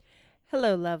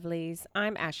Hello, lovelies.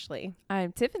 I'm Ashley.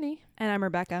 I'm Tiffany. And I'm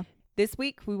Rebecca. This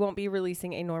week, we won't be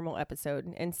releasing a normal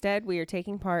episode. Instead, we are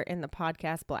taking part in the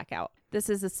podcast Blackout. This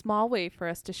is a small way for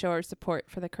us to show our support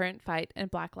for the current fight and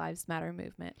Black Lives Matter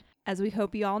movement. As we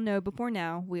hope you all know before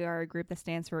now, we are a group that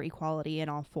stands for equality in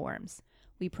all forms.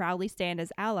 We proudly stand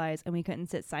as allies, and we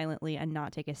couldn't sit silently and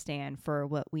not take a stand for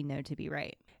what we know to be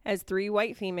right. As 3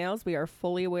 white females, we are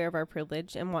fully aware of our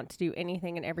privilege and want to do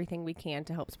anything and everything we can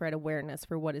to help spread awareness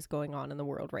for what is going on in the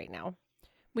world right now.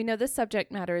 We know this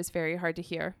subject matter is very hard to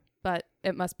hear, but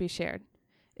it must be shared.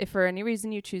 If for any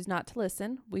reason you choose not to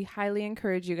listen, we highly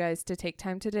encourage you guys to take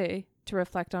time today to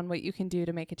reflect on what you can do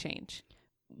to make a change.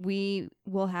 We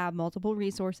will have multiple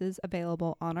resources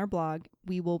available on our blog.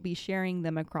 We will be sharing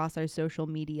them across our social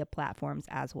media platforms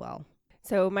as well.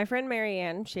 So my friend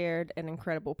Marianne shared an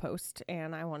incredible post,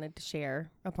 and I wanted to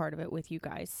share a part of it with you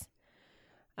guys.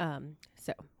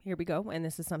 So here we go, and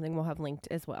this is something we'll have linked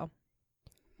as well.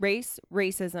 Race,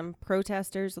 racism,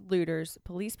 protesters, looters,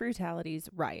 police brutalities,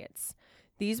 riots.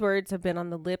 These words have been on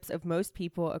the lips of most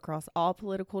people across all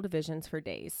political divisions for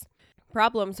days.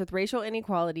 Problems with racial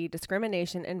inequality,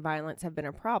 discrimination, and violence have been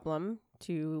a problem,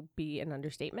 to be an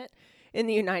understatement, in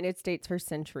the United States for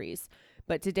centuries.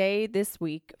 But today, this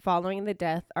week, following the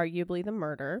death, arguably the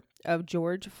murder, of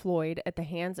George Floyd at the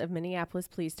hands of Minneapolis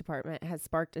Police Department has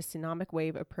sparked a tsunami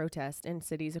wave of protest in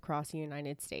cities across the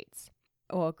United States.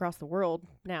 Well, across the world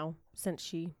now, since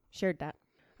she shared that.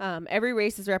 Every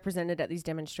race is represented at these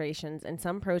demonstrations, and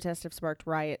some protests have sparked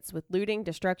riots with looting,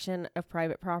 destruction of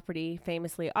private property,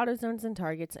 famously AutoZones and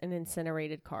Targets, and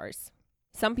incinerated cars.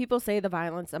 Some people say the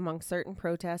violence among certain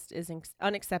protests is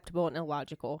unacceptable and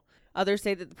illogical. Others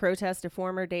say that the protests of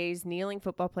former days, kneeling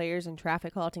football players and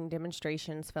traffic halting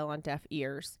demonstrations fell on deaf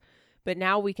ears. But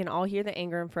now we can all hear the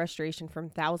anger and frustration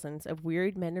from thousands of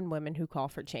wearied men and women who call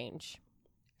for change.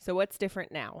 So what's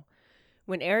different now?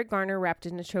 When Eric Garner, wrapped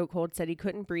in a chokehold, said he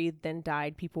couldn't breathe, then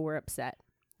died, people were upset.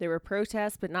 There were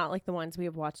protests, but not like the ones we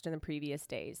have watched in the previous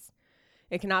days.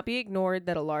 It cannot be ignored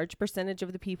that a large percentage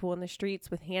of the people in the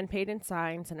streets with hand-painted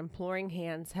signs and imploring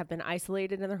hands have been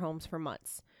isolated in their homes for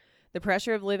months. The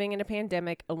pressure of living in a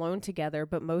pandemic, alone together,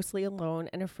 but mostly alone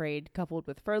and afraid, coupled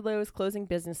with furloughs, closing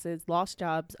businesses, lost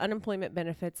jobs, unemployment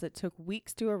benefits that took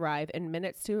weeks to arrive and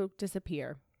minutes to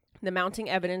disappear. The mounting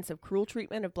evidence of cruel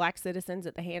treatment of black citizens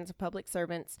at the hands of public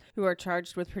servants who are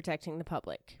charged with protecting the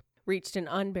public reached an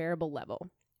unbearable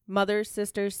level. Mothers,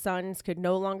 sisters, sons could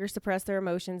no longer suppress their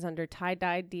emotions under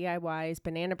tie-dyed DIYs,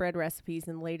 banana bread recipes,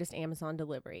 and latest Amazon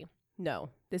delivery. No,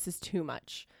 this is too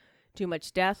much. Too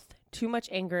much death, too much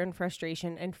anger and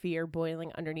frustration and fear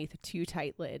boiling underneath a too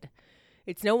tight lid.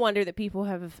 It's no wonder that people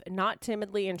have not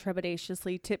timidly and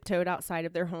trepidatiously tiptoed outside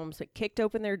of their homes, but kicked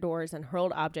open their doors and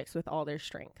hurled objects with all their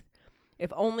strength.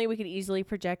 If only we could easily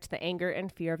project the anger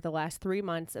and fear of the last 3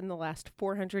 months and the last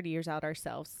 400 years out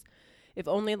ourselves. If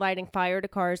only lighting fire to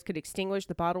cars could extinguish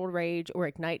the bottled rage or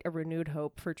ignite a renewed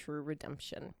hope for true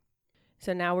redemption.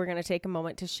 So now we're going to take a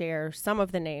moment to share some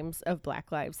of the names of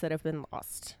Black lives that have been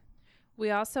lost.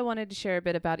 We also wanted to share a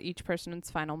bit about each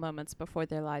person's final moments before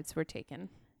their lives were taken.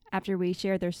 After we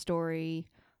share their story,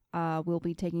 we'll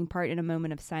be taking part in a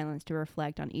moment of silence to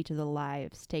reflect on each of the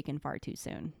lives taken far too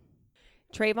soon.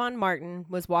 Trayvon Martin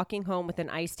was walking home with an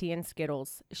iced tea and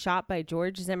Skittles, shot by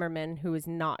George Zimmerman, who was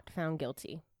not found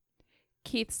guilty.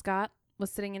 Keith Scott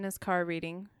was sitting in his car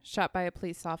reading, shot by a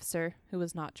police officer who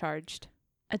was not charged.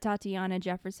 Tatiana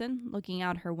Jefferson, looking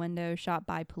out her window, shot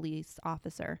by police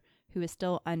officer who is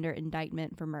still under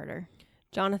indictment for murder.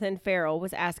 Jonathan Farrell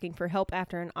was asking for help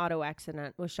after an auto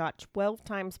accident, was shot 12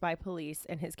 times by police,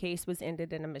 and his case was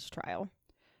ended in a mistrial.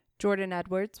 Jordan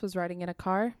Edwards was riding in a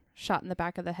car, shot in the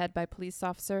back of the head by police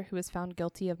officer who was found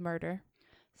guilty of murder.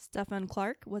 Stephen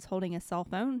Clark was holding a cell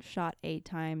phone, shot 8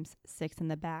 times, 6 in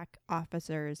the back.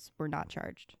 Officers were not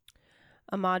charged.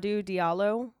 Amadou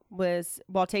Diallo was,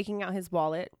 while taking out his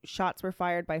wallet, shots were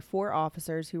fired by 4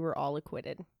 officers who were all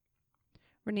acquitted.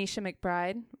 Renisha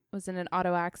McBride was in an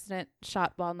auto accident,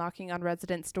 shot while knocking on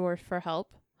residents' doors for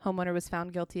help. Homeowner was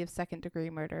found guilty of second-degree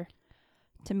murder.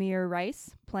 Tamir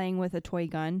Rice, playing with a toy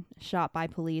gun, shot by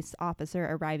police officer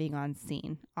arriving on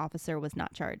scene. Officer was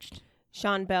not charged.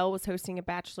 Sean Bell was hosting a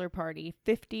bachelor party.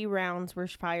 50 rounds were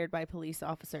fired by police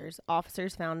officers.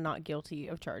 Officers found not guilty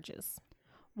of charges.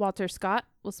 Walter Scott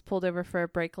was pulled over for a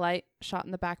brake light, shot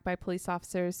in the back by police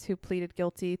officers who pleaded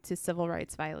guilty to civil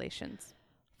rights violations.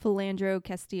 Philandro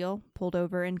Castile, pulled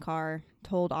over in car,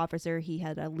 told officer he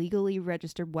had a legally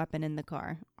registered weapon in the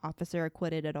car. Officer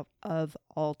acquitted of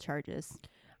all charges.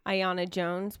 Ayanna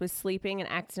Jones was sleeping and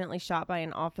accidentally shot by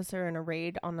an officer in a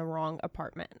raid on the wrong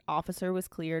apartment. Officer was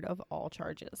cleared of all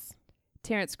charges.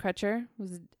 Terrence Crutcher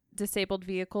was Disabled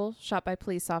vehicle shot by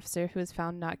police officer who was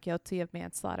found not guilty of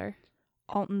manslaughter.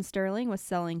 Alton Sterling was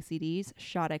selling CDs,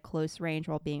 shot at close range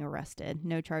while being arrested.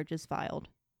 No charges filed.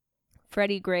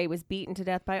 Freddie Gray was beaten to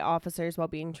death by officers while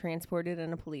being transported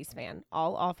in a police van.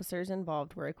 All officers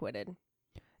involved were acquitted.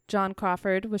 John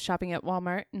Crawford was shopping at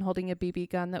Walmart and holding a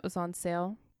BB gun that was on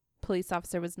sale. Police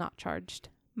officer was not charged.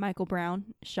 Michael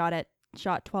Brown, shot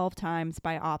 12 times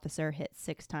by officer, hit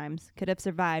 6 times. Could have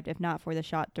survived if not for the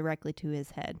shot directly to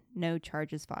his head. No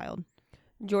charges filed.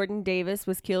 Jordan Davis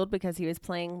was killed because he was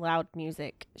playing loud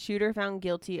music. Shooter found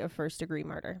guilty of first-degree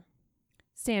murder.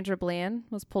 Sandra Bland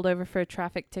was pulled over for a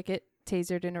traffic ticket,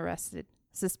 tasered, and arrested.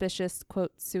 Suspicious,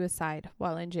 quote, suicide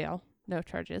while in jail. No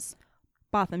charges.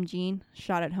 Botham Jean,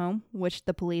 shot at home, which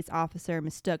the police officer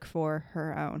mistook for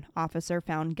her own. Officer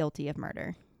found guilty of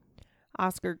murder.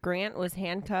 Oscar Grant was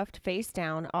handcuffed face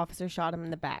down. Officer shot him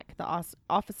in the back. The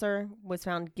officer was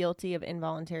found guilty of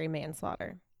involuntary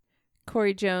manslaughter.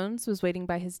 Corey Jones was waiting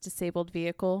by his disabled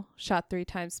vehicle, shot 3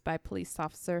 times by police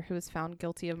officer who was found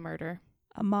guilty of murder.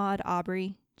 Ahmaud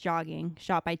Aubrey, jogging,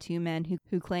 shot by 2 men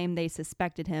who claimed they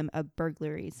suspected him of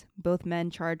burglaries. Both men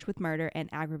charged with murder and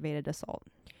aggravated assault.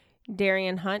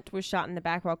 Darian Hunt was shot in the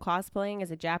back while cosplaying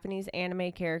as a Japanese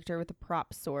anime character with a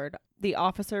prop sword. The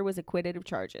officer was acquitted of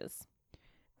charges.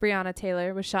 Breonna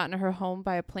Taylor was shot in her home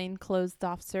by a plainclothes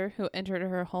officer who entered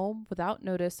her home without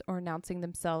notice or announcing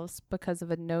themselves because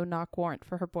of a no-knock warrant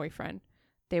for her boyfriend.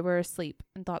 They were asleep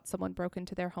and thought someone broke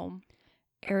into their home.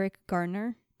 Eric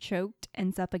Gardner, choked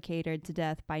and suffocated to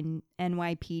death by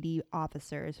NYPD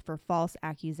officers for false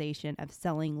accusation of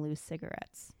selling loose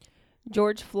cigarettes.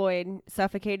 George Floyd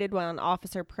suffocated while an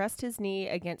officer pressed his knee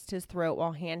against his throat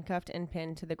while handcuffed and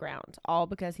pinned to the ground, all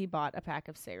because he bought a pack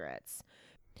of cigarettes.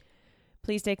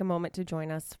 Please take a moment to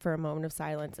join us for a moment of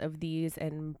silence of these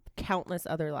and countless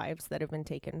other lives that have been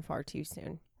taken far too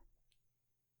soon.